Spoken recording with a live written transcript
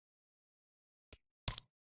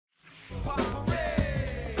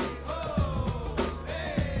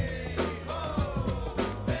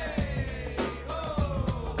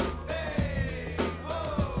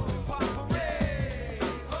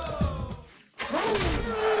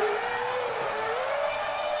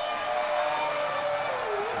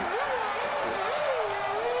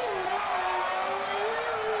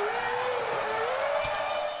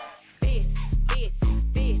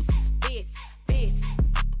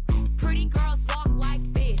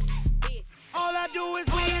do is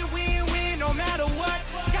win, win, win, no matter what.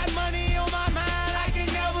 Got money on my mind, I can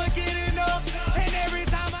never get enough. And every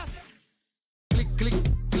time I click, click,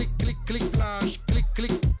 click, click, click, flash, click,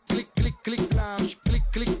 click, click, click, click, flash, click,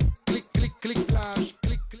 click, click, click, click, flash,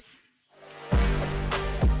 click, click.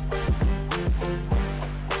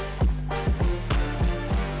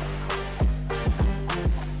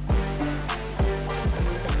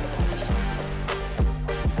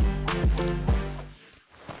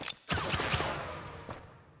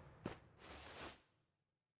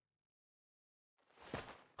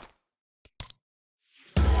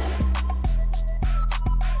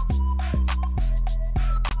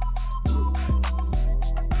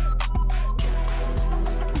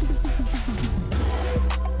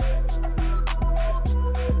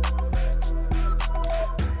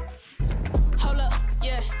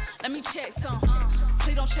 Let me check some.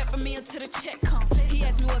 Please don't check for me until the check come. He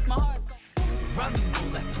asked me what's my heart's going. Run,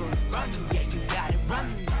 bulletproof, run, yeah, you got it, run.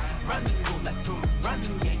 Run, bulletproof, run,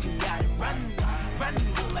 yeah, you got it, run. Run,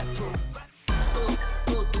 bulletproof.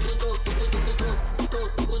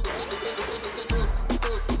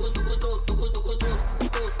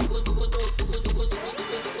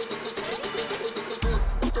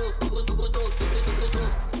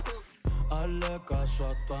 Hazle caso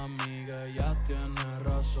a tu amiga, ella tiene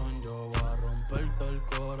razón. Yo voy a romperte el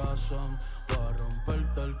corazón, voy a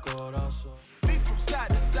romperte el corazón. Beat from side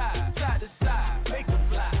to side, side to side, make them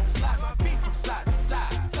fly. Slide my beat from side to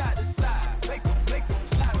side, side to side, make them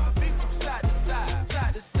slide my beat from side to side,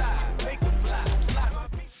 side to side, make them fly. Slide my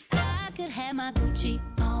beat. I could have my Gucci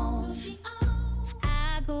on,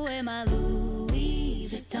 I go wear my Louis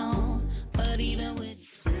Vuitton, but even with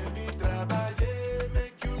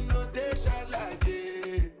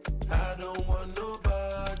I don't want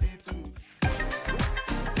nobody to.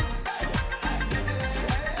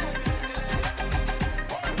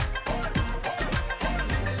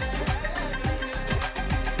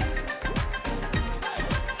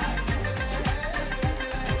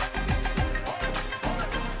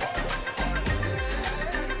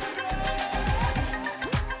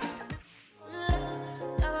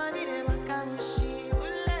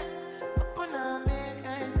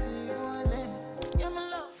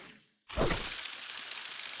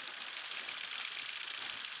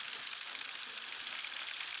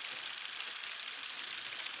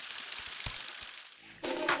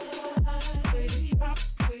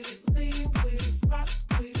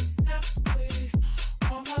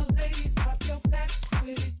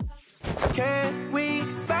 Can we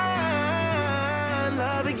find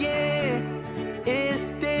love again? Is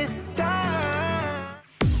this time?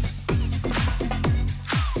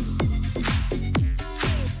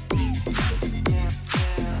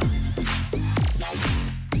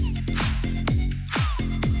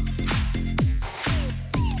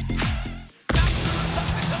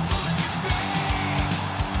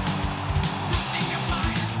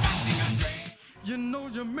 You know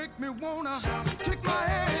you make me wanna kick my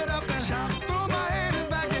head up and throw my head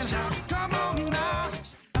back and come on now.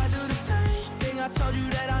 I do the same thing I told you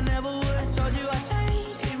that I never would. I told you I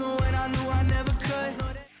changed, even when I knew I never could.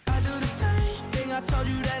 I do the same thing I told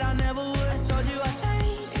you that I never would. I told you I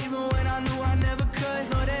changed, even when I knew I never could.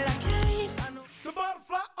 Know that I can't. The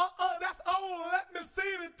butterfly, that's old. Let me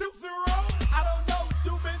see the Tootsie Roll. I don't know what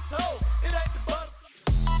you've been told. It ain't the butterfly.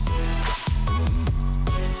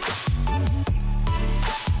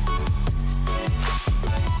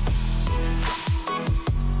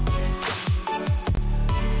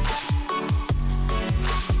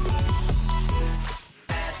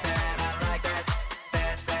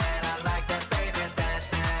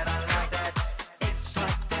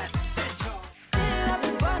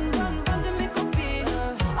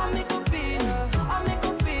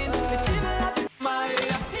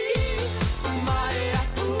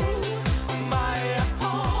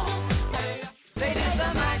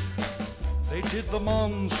 The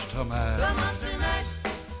monster mash. the monster mash.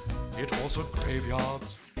 It was a graveyard.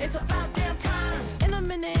 It's about damn time. In a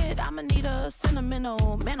minute, I'ma need a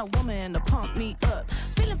sentimental man or woman to pump me up.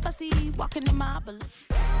 Feeling fussy, walking in my balloon.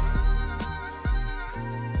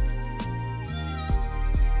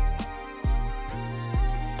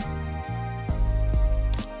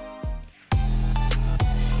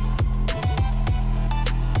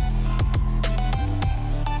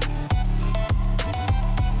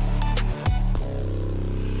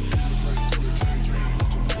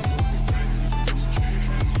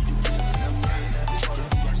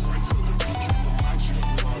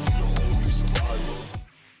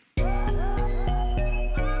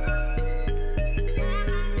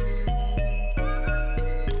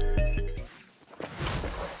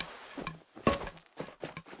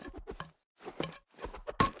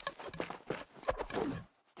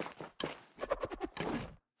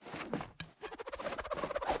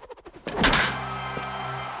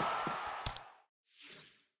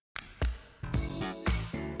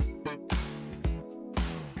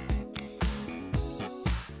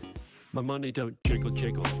 My money don't jiggle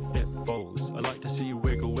jiggle, it folds. I like to see you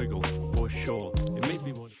wiggle wiggle, for sure. It makes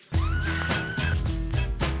me want.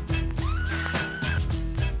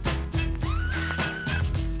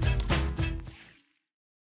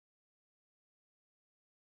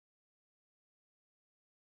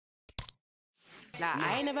 Like,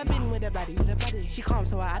 I ain't never been with a baddie. She calm,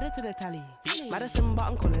 so I added to the tally. Madison, but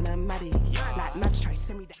I'm calling her Maddie. Like, Madge try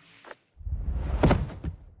send me that.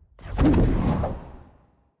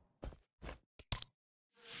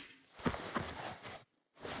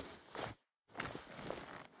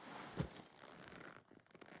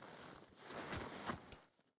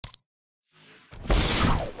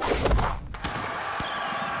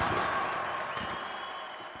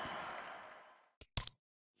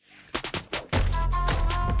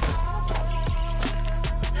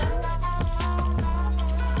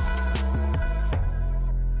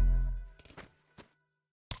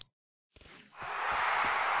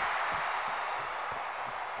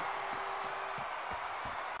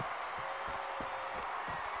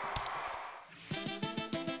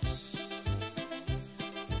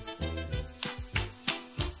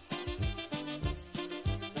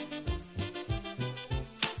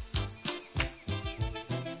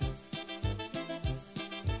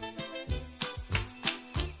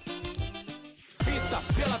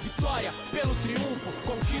 Pela vitória, pelo triunfo,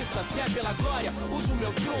 conquista, se é pela glória, uso o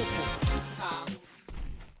meu trunfo.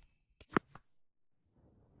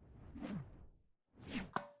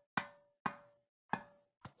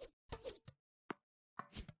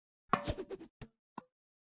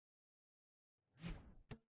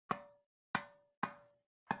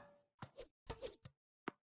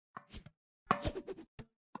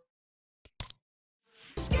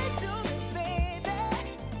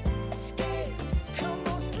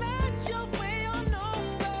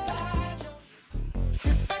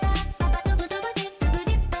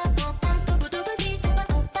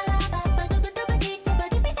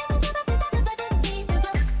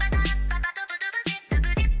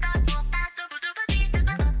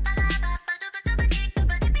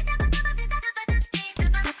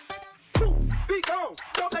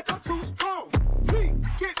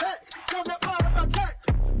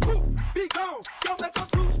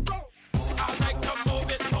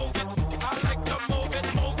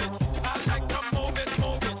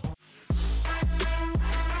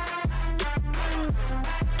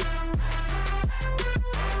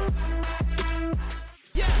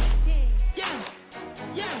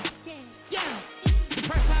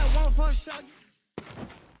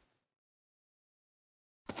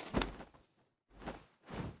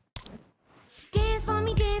 Dance for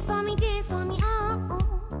me, dance for me, dance for me, oh,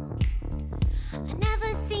 oh. I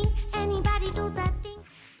never seen anybody do that thing.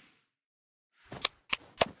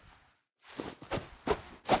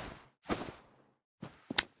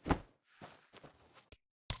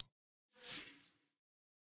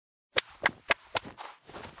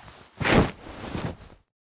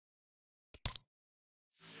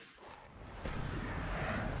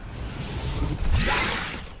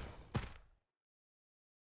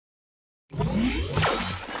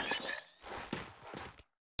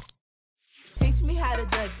 Taste me how to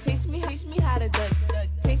duck, taste me how to duck,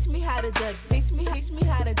 taste me how to duck, taste me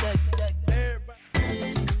how to duck.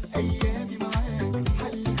 أيامي معاك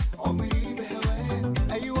حلي عمري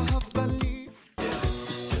بهواك أيوة هفضل ليك.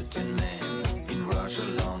 Certain man in Russia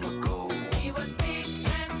long ago. He was big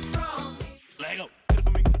and strong. Lego. Get it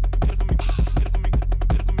for me. Get it for me. Get it for me.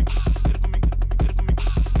 Get it for me. Get it for me. Get it for me.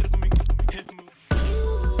 Get it for me. Get it for me.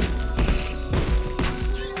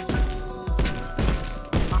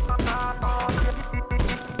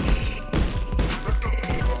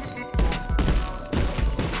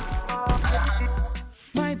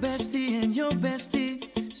 My bestie and your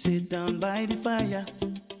bestie sit down by the fire.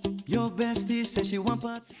 Your bestie says she want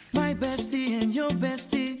part. My bestie and your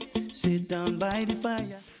bestie sit down by the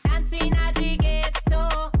fire. Dancing at the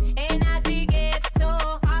ghetto, in at the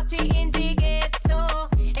ghetto, party in the ghetto,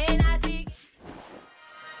 in at the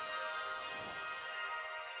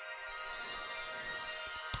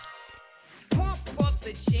Pump up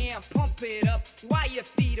the jam, pump it up while your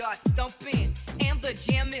feet are stumping. And the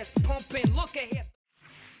jam is pumping. Look ahead.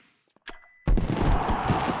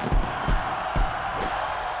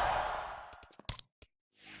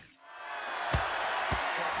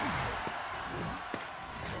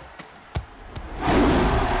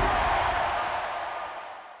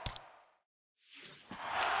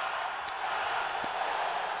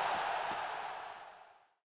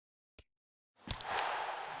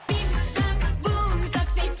 boom, ça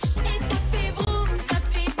fait psh et ça fait vroom, ça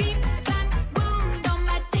fait bip, bam, boum. Dans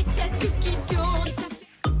ma tête y'a tout qui tourne.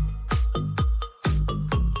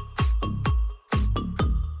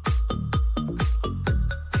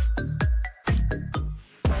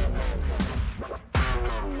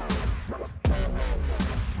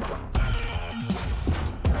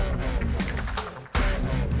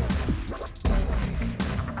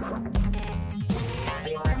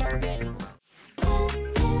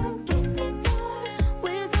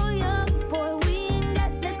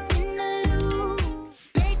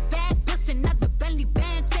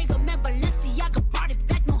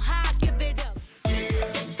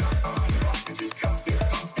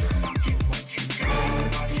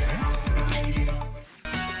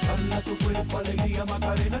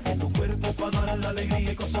 Macarena, que tu cuerpo para dar la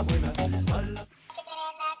alegría y cosas buenas.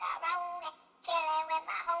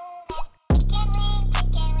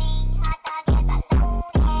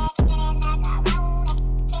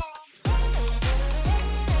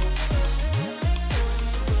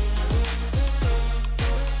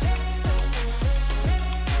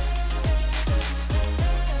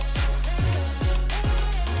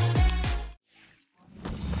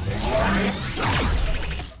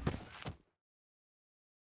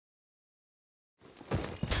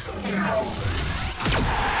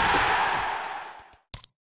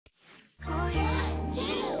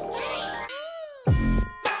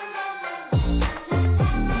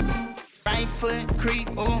 Foot creep,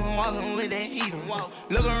 oh, walking with that heater.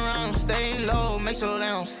 Look around, stay low, make sure they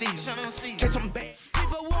don't see you. Catch some bad.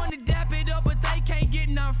 People want to dap it up, but they can't get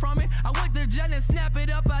none from it. I went to jail and snap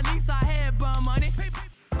it up, at least I had bum money.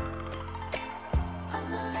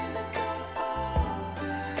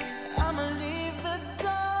 I'ma leave the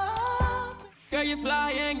door. Girl, you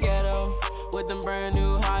fly and ghetto with them brand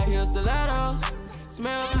new high heel stilettos.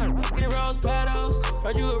 Smell like rose petals.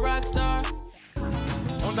 Heard you a rock star.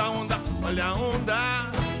 Onda, onda, olha a onda.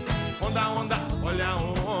 Onda, onda, olha a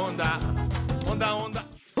onda. Onda, onda.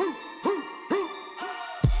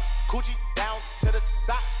 Coochie down to the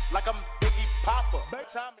socks like I'm Biggie Papa.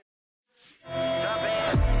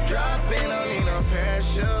 Drop in, don't need no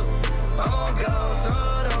parachute. I'm gon' go, so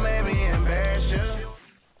don't make me embarrass you.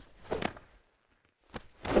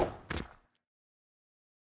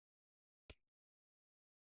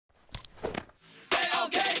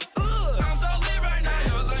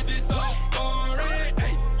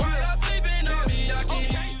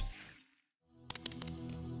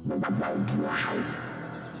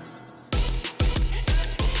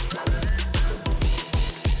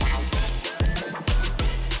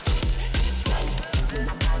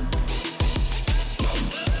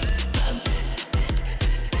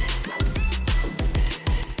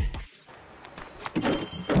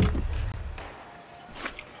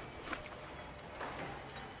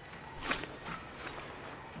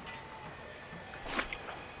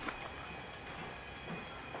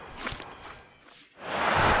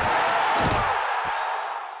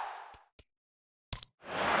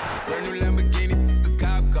 Brand new Lamborghini, a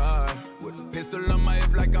cop car. With a pistol on my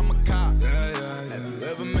hip like I'm a cop. Have you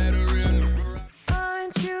ever met a real nigga?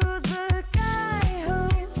 Aren't you the guy who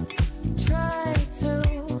tried to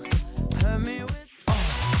hurt me with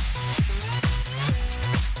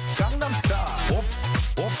Gangnam Style.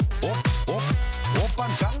 Op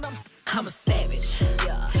on Gangnam. I'm a savage,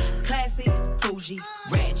 classy, bougie,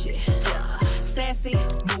 ratchet, sassy,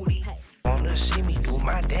 moody. Wanna see me do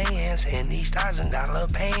my dance in these $1,000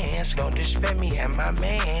 pants? Don't disrespect me and my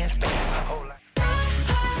mans. Spend my whole life.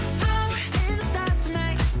 in the stars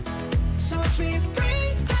tonight? So watch me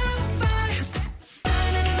bring the fire.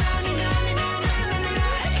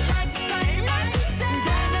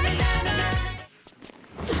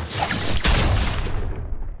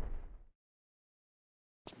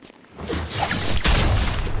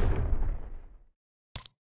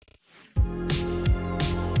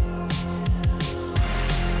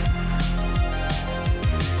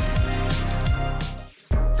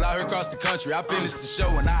 Fly her across the country, I finished the show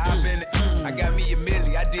and I hop in it. I got me a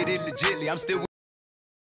milli, I did it legitly. I'm still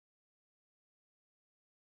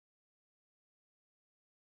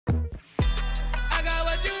I got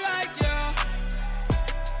what you like, yeah.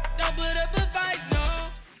 Don't put up a fight, no.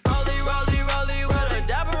 Rolly, rolly, rolly with a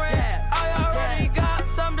dapper rat. I already got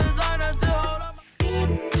some designer to hold up.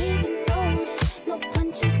 Didn't even notice, no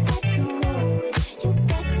punches that to roll with. You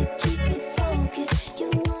got to keep me focused. You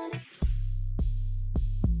want it.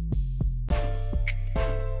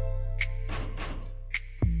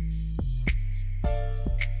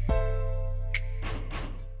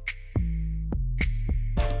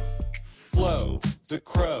 Flow, the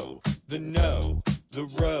crow, the no, the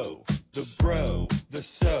row, the bro, the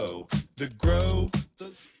so, the grow,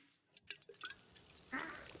 the...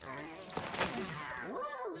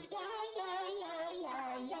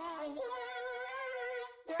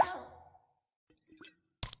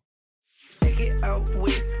 Take it out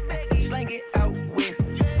west, slang it out west.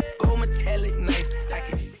 Go metallic knife, like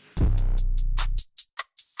it.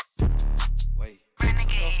 Wait.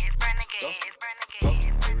 Renegade, renegade,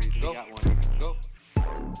 renegade. Go. Got one. Go.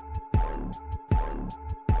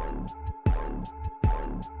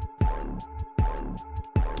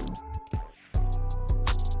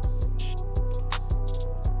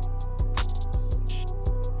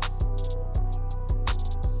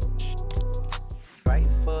 Right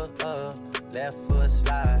foot up, left foot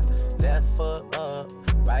slide. Left foot up,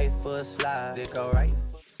 right foot slide. They go right